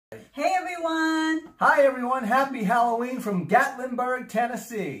Hi everyone, happy Halloween from Gatlinburg,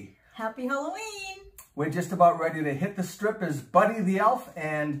 Tennessee. Happy Halloween! We're just about ready to hit the strip as Buddy the Elf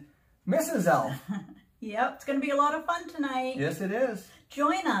and Mrs. Elf. Yep, it's going to be a lot of fun tonight. Yes, it is.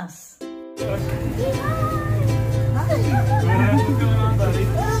 Join us. Hi. What's going on, buddy?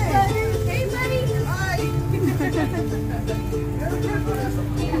 Hey, buddy. Hi.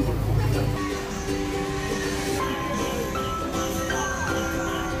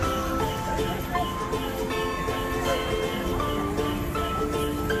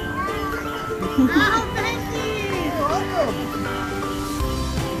 Oh, thank you! You're welcome.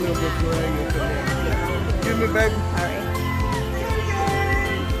 Give me, baby. All right.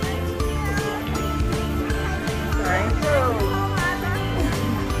 Sorry.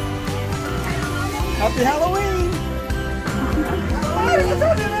 Happy Halloween. Buddy, what's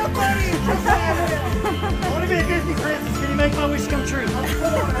up, buddy? I want to be a Disney princess. Can you make my wish come true? I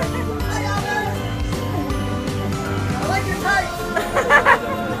like your tights.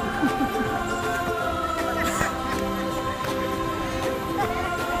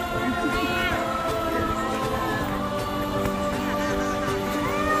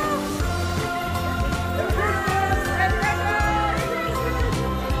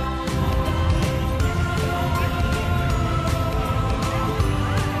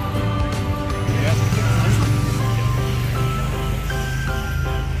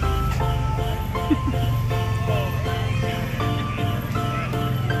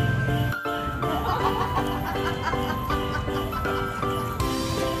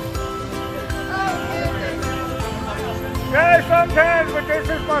 Yeah, sometimes, but this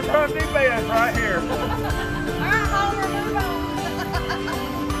is my Sunday best right here. Alright, Homer, move on.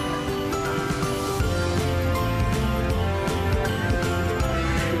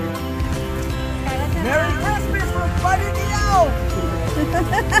 Merry Christmas from Buddy the Elf.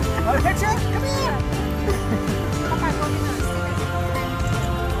 Want a picture? Come here.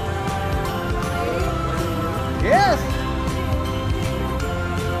 Yes.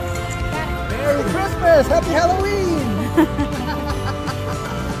 Merry Christmas. Happy Halloween.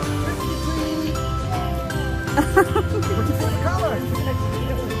 What's your favorite color?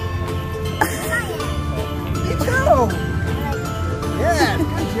 Me too. Yes,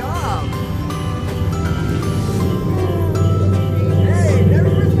 good job. Hey,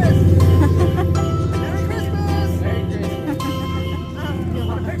 Merry Christmas. Merry Christmas. Merry Christmas. You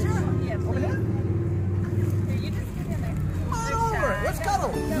want a picture? Yes, Over here? Here, you just get in there. Come on over. Let's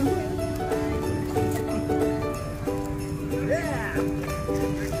cuddle. Yeah.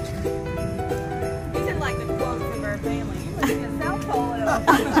 These are like the clothes of our family. You must be a South Pole at all.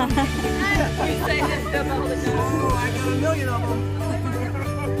 We say this stuff all the time. Oh, I got a million of them.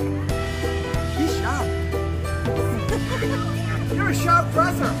 He's sharp. You're a sharp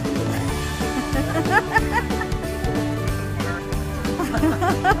presser.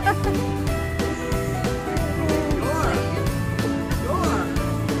 You're.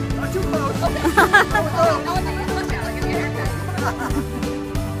 Not too close. I want to use the look out like a haircut. Love it.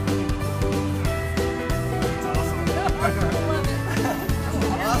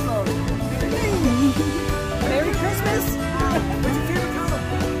 Awesome. Merry Christmas. What's your favorite color?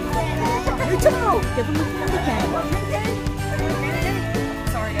 Me too. Give them a candy cane. Want candy cane?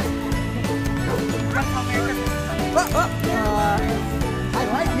 Sorry, guys. I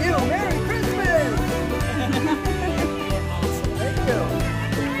like you. Merry Christmas. Thank you.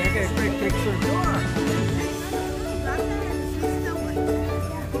 Can I get a great picture?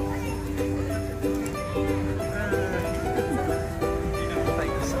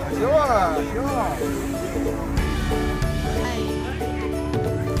 Sure. Sure.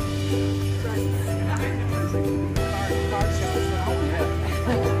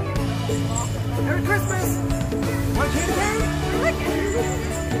 Merry Christmas! Want candy cane?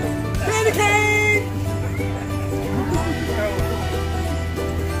 Candy cane!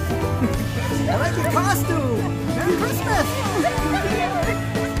 I like your costume! Merry Christmas!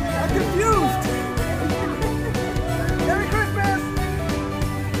 I'm confused! Merry Christmas!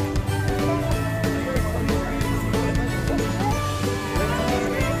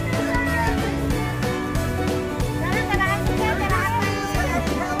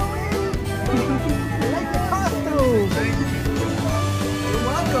 Happy Halloween! I like the costume! You're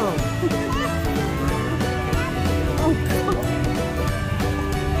welcome!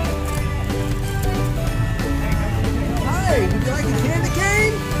 Hi!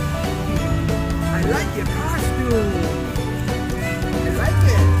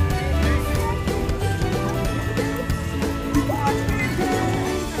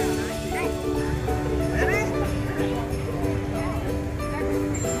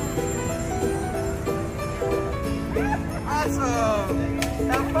 Awesome.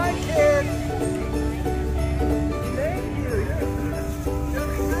 Have fun, kids. Thank you. You're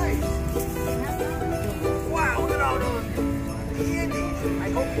very nice. Wow, look at all those candies. I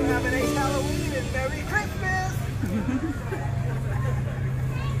hope you have an ace Halloween and Merry Christmas.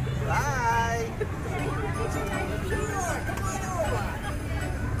 Bye.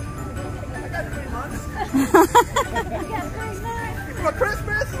 I got 3 months. For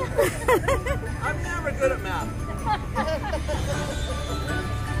Christmas? I'm never good at math.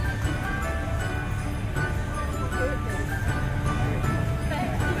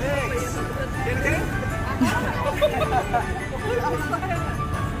 Thanks. Get it?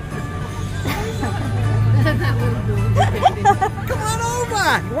 Come on over.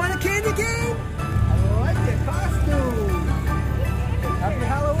 You want a candy cane? I like your costume. Happy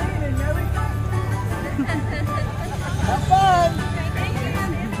Halloween and Merry Christmas. Have fun.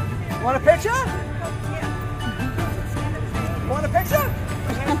 Want a picture? Want a picture?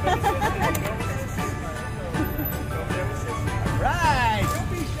 Right. Don't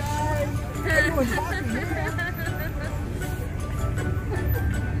be shy. Everyone's happy here.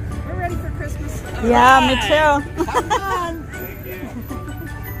 We're ready for Christmas. Yeah, me too. Have fun.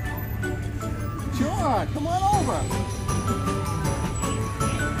 Sure. Come on over.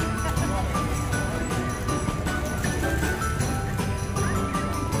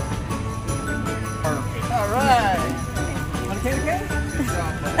 All right. Want a candy cane? Come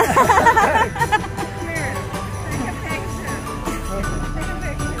here. Take a picture. Take a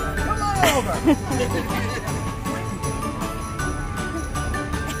picture. Come on over.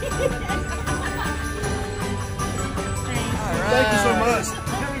 All right. Thank you so much.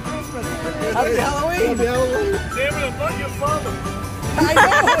 Merry Christmas. Happy Halloween. Happy Halloween. David, I'm not your father. I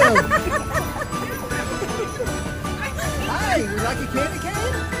know him. Hi, would you like a candy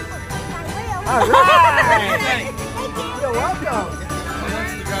cane? All right. You're welcome.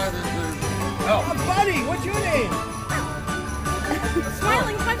 That's the guy that Oh, buddy, what's your name?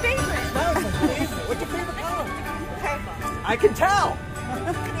 Smiling's my favorite. What's your favorite color? I can tell.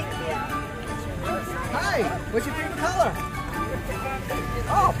 Hi, what's your favorite color?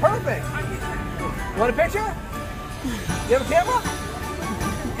 Oh, perfect. Want a picture? You have a camera?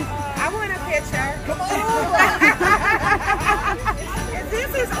 I want a picture. Come on over.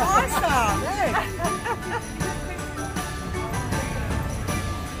 This is awesome. Hey.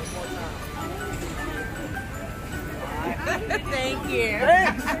 Thank you.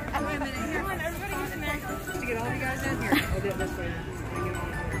 Thanks. Wait a minute. Come on, everybody get in there. To get all of you guys in here. I'll do it this way. Get all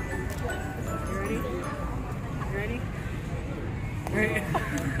in here. You ready? You ready?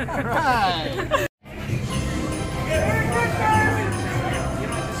 All right.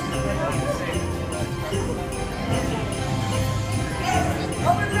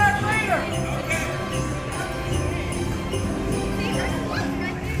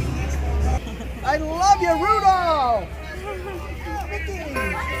 I love you, Rudolph! Mickey!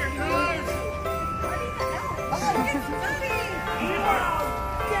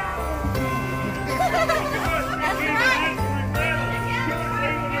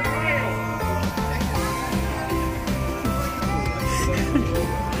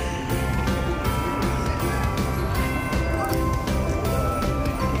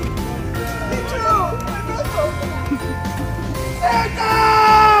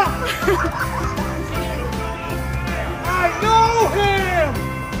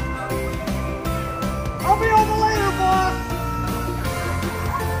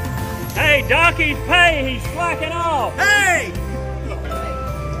 Hey, Dockie's pay, he's slacking off. Hey!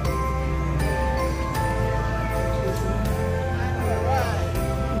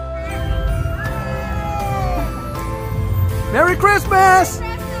 Merry Christmas!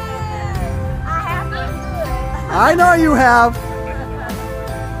 I know you have.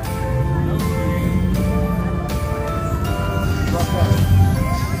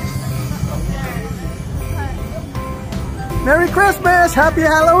 Merry Christmas! Happy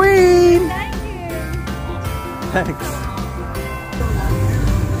Halloween! Thank you. Thanks.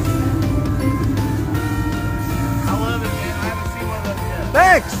 I love it, man. I haven't seen one of those yet.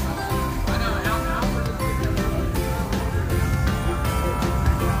 Thanks!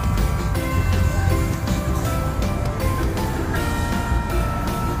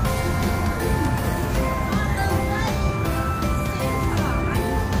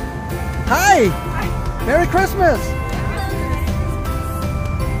 Hi! Merry Christmas!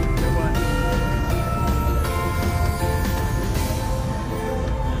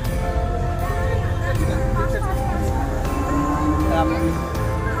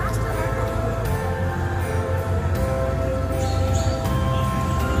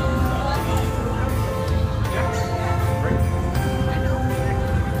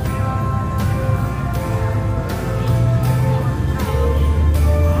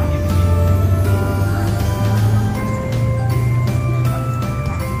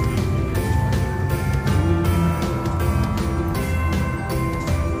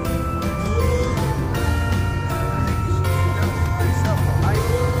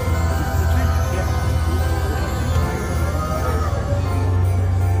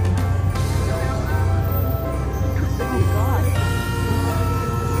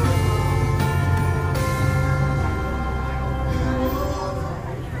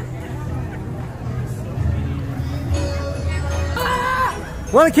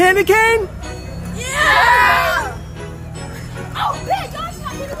 Want a candy cane? Yeah! Oh, bitch! Gosh,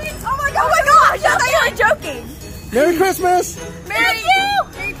 not gonna win. Oh my gosh! I thought you were joking. Merry Christmas! Merry you!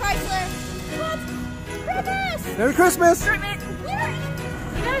 Merry Chrysler. Christmas! Merry Christmas! You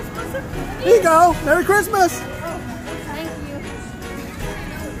guys, what's up? Here you go! Merry Christmas! Thank you.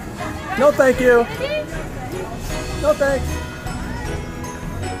 No thank you. No thanks.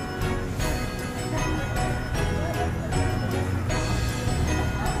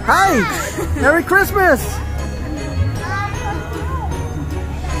 Hi! Merry Christmas!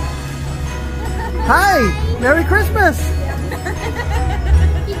 Hi! Merry Christmas!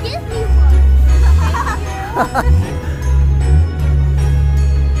 You give me one.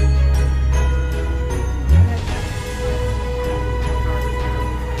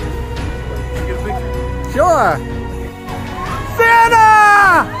 Sure!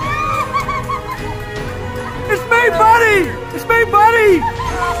 Santa! It's me, buddy! It's me, buddy!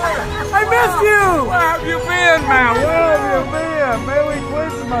 I missed you! Where have you been, man? Where have you been? Merry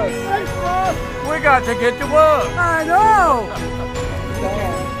Christmas. We got to get to work. I know!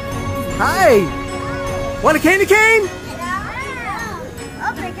 Hi! Want a candy cane?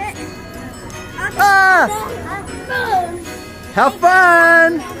 I'll take it. Ah! Have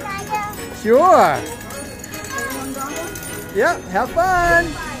fun! Sure! Yep, have fun!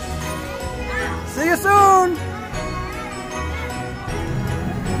 See you soon!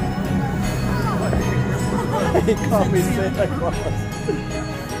 He called me Santa Claus.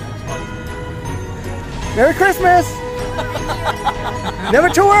 Merry Christmas! Never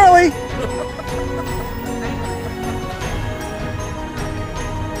too early!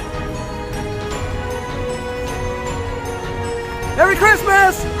 Merry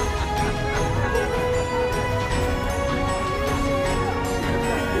Christmas!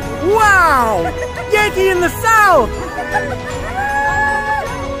 Wow! Yankee in the South!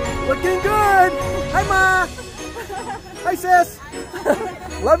 Looking good! Hi, Ma! Hi, sis!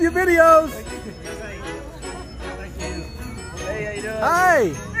 Love your videos! Hey, how you doing?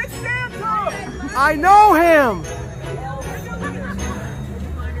 Hi! It's Santa! I know him!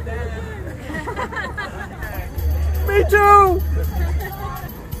 Me too!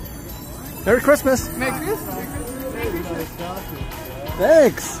 Merry Christmas! Merry Christmas.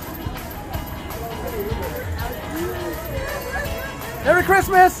 Thanks! Merry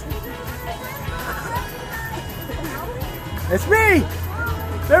Christmas! It's me!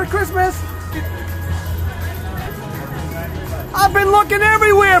 Merry Christmas! I've been looking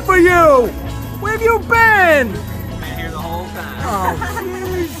everywhere for you! Where have you been? Been here the whole time. Oh,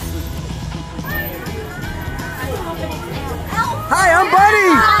 jeez. Hi, I'm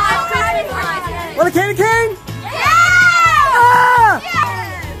Buddy! Want a candy cane? Ah!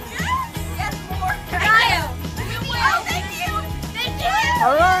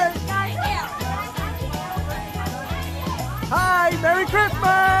 All right. Hi, Merry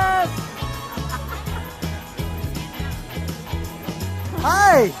Christmas!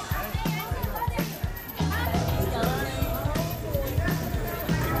 Hi!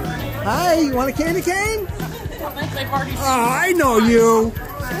 Hi, you want a candy cane? Oh, I know you!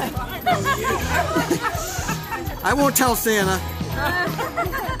 I won't tell Santa.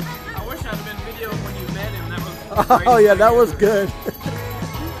 I wish I'd have been videoing when you met him. That was Oh yeah, that was good.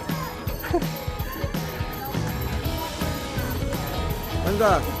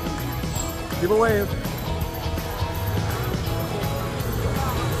 Linda, give a wave.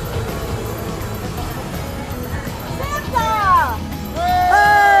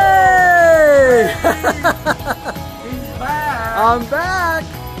 Hey! He's back. I'm back.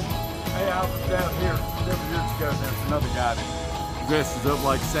 Hey, I was down here several years ago, and there's another guy that dresses up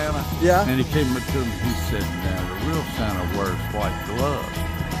like Santa. Yeah. And he came up to me, he said, now the real Santa wears white gloves.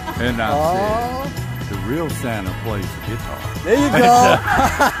 And I said, the real Santa plays the guitar. There you go.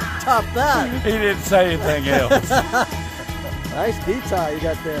 Top that. He didn't say anything else. Nice guitar you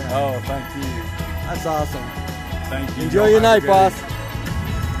got there. Oh, thank you. That's awesome. Thank you. Enjoy your night, boss.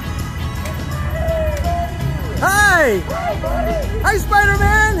 Hi! Hi,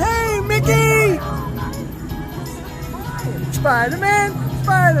 Spider-Man! Hey, Mickey! Spider-Man!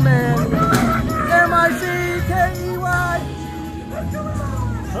 Spider-Man! M-I-C-K-E-Y!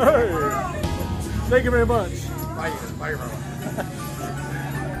 Hey! Thank you very much.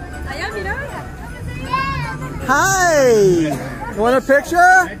 Hi! You want a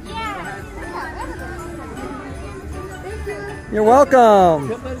picture? You're welcome.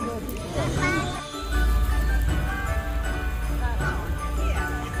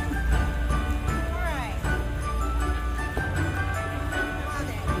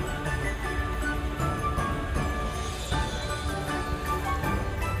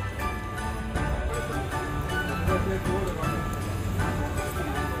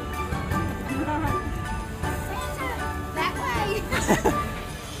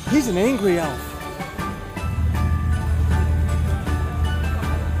 He's an angry elf.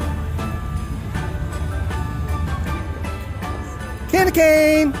 Candy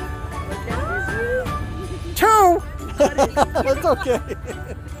cane! 2! That's okay.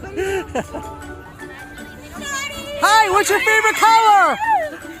 Hi, what's your favorite color?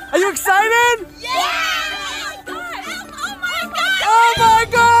 Are you excited? Yeah! Oh my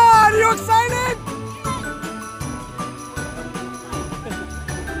God! Are you excited?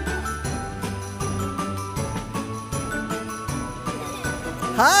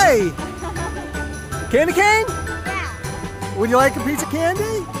 Hi! Candy cane? Yeah. Would you like a piece of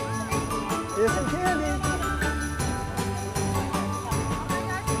candy? Here's some candy.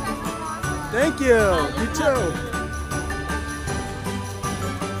 Thank you. You too.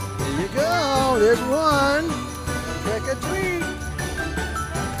 There you go. There's one. Trick or treat.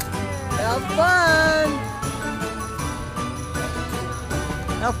 Have fun.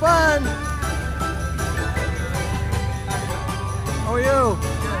 Have fun. How are you?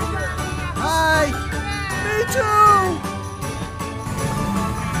 Hi. Me too.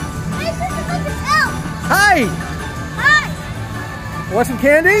 Hi. Hi. Want some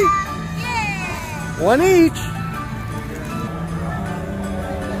candy? Yeah. One each.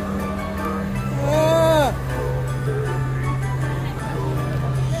 Ah.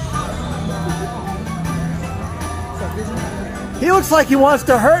 He looks like he wants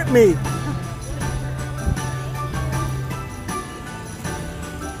to hurt me.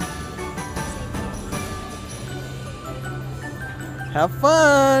 Have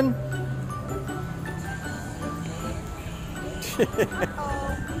fun. Oh, you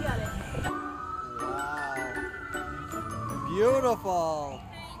got it. Wow. Beautiful.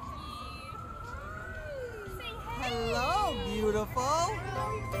 Hello, beautiful.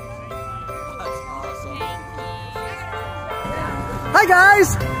 That's awesome. Hi, guys.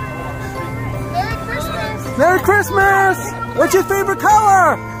 Merry Christmas. Merry Christmas. What's your favorite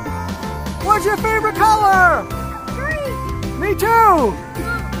color? What's your favorite color? Green. Me too.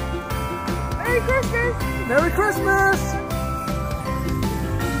 Merry Christmas. Merry Christmas.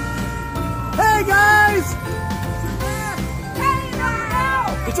 Hey, guys. Hey,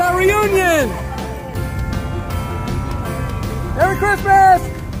 now. It's our reunion. Merry Christmas.